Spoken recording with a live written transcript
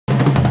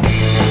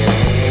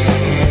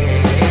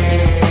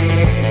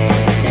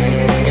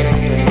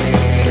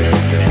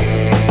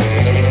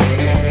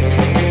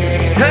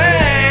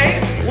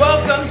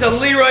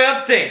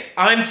Updates.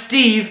 I'm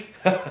Steve.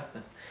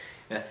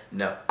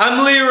 No,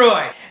 I'm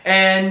LeRoy,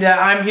 and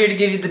I'm here to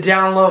give you the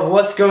down low of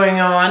what's going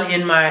on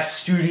in my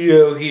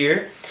studio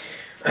here.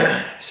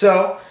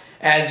 So,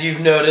 as you've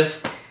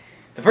noticed,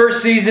 the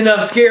first season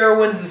of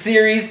Scarowinds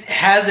Series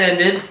has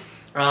ended,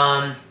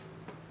 and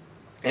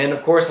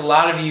of course a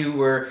lot of you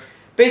were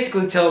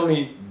basically telling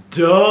me,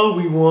 duh,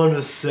 we want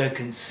a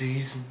second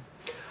season.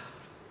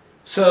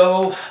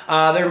 So,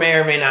 there may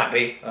or may not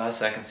be a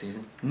second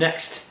season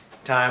next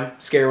time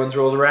Scarowinds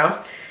rolls around.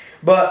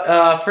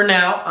 But for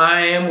now,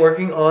 I am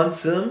working on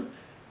some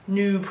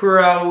new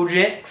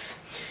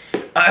projects.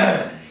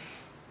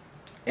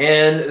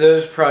 And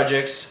those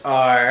projects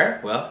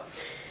are, well,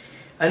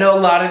 I know a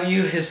lot of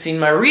you have seen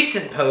my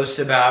recent post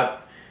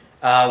about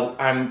that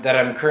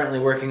I'm currently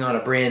working on a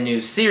brand new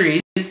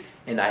series,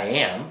 and I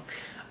am.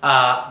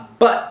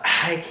 But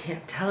I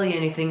can't tell you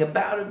anything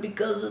about it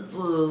because it's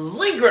a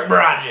secret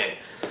project.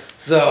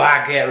 So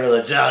I can't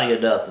really tell you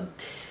nothing.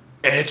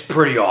 And it's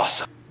pretty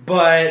awesome.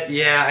 But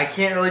yeah, I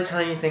can't really tell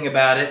you anything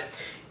about it.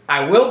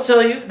 I will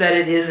tell you that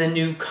it is a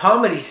new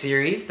comedy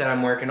series that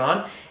I'm working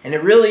on, and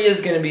it really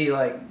is going to be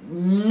like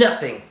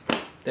nothing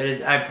that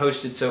I've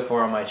posted so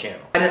far on my channel.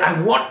 And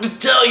I want to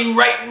tell you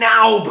right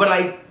now, but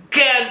I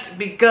can't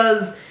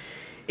because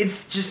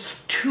it's just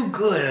too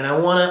good, and I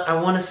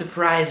wanna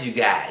surprise you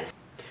guys.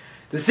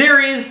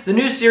 The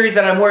new series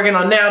that I'm working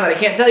on now that I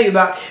can't tell you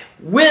about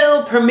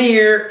will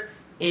premiere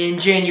in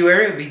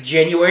January. It'll be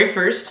January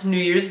 1st, New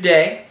Year's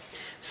Day.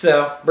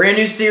 So, brand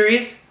new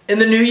series in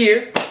the new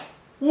year.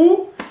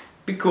 Woo!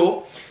 Be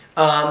cool.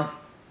 I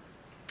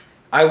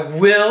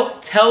will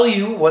tell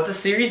you what the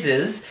series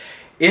is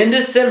in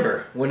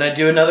December when I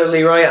do another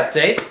LeRoy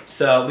update.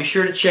 So, be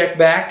sure to check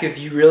back if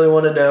you really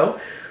want to know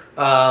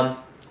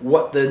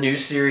what the new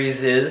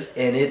series is.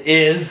 And it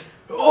is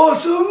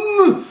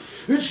awesome!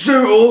 It's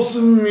so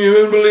awesome you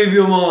won't believe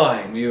your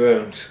mind. You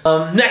won't.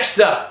 Next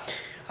up,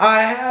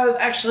 I have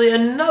actually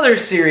another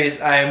series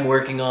I am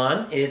working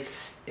on.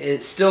 It's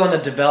still in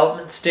a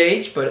development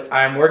stage, but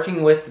I'm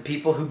working with the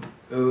people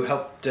who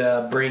helped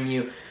bring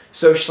you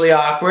Socially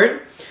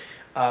Awkward.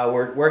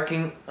 We're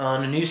working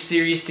on a new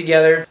series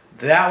together.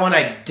 That one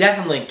I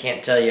definitely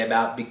can't tell you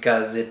about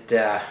because it's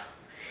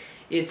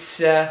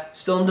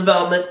still in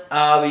development.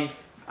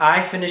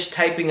 I finished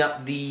typing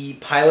up the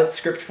pilot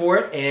script for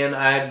it, and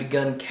I've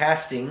begun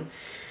casting.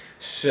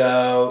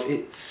 So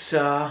it's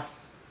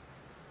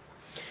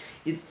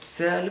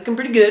looking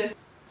pretty good.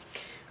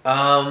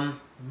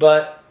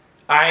 But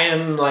I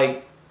am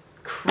like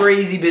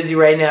crazy busy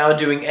right now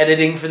doing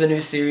editing for the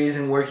new series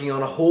and working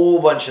on a whole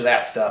bunch of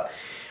that stuff.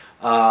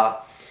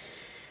 But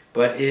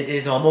it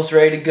is almost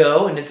ready to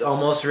go, and it's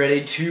almost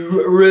ready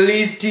to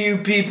release to you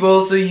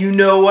people, so you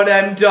know what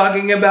I'm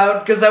talking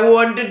about, because I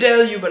wanted to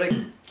tell you, but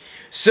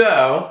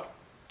So,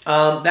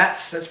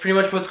 that's pretty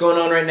much what's going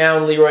on right now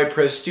in LeRoy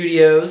Pro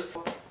Studios.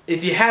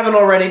 If you haven't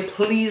already,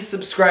 please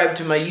subscribe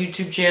to my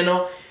YouTube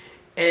channel.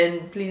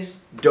 And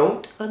please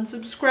don't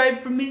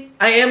unsubscribe from me.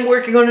 I am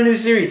working on a new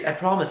series, I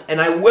promise. And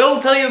I will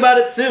tell you about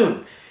it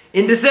soon,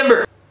 in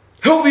December.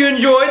 Hope you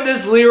enjoyed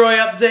this LeRoy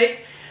update.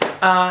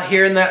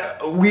 Hearing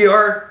that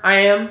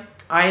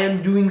I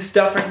am doing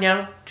stuff right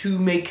now to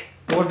make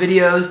more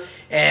videos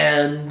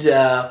and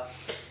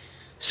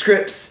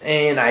scripts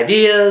and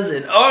ideas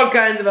and all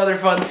kinds of other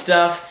fun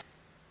stuff.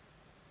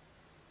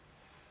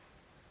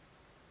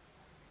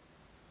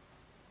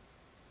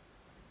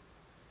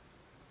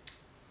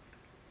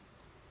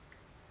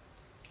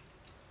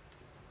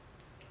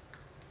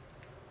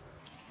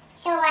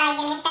 So, you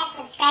gonna hit that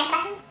subscribe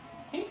button?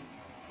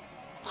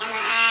 Come on,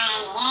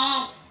 hit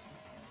it!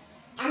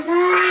 Come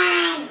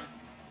on!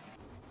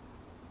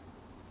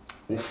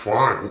 Well,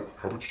 fine. Well,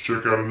 how about you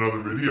check out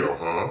another video,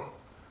 huh?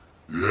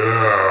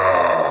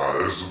 Yeah,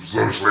 there's some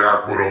Socially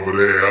Awkward over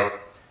there.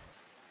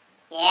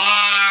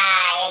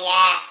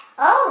 Yeah.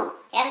 Oh,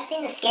 you haven't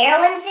seen the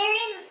Scarowinds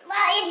series?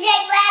 Well, you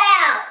check that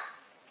out.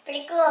 It's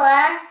pretty cool,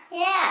 huh?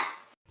 Yeah.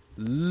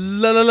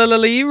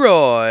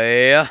 LeRoy.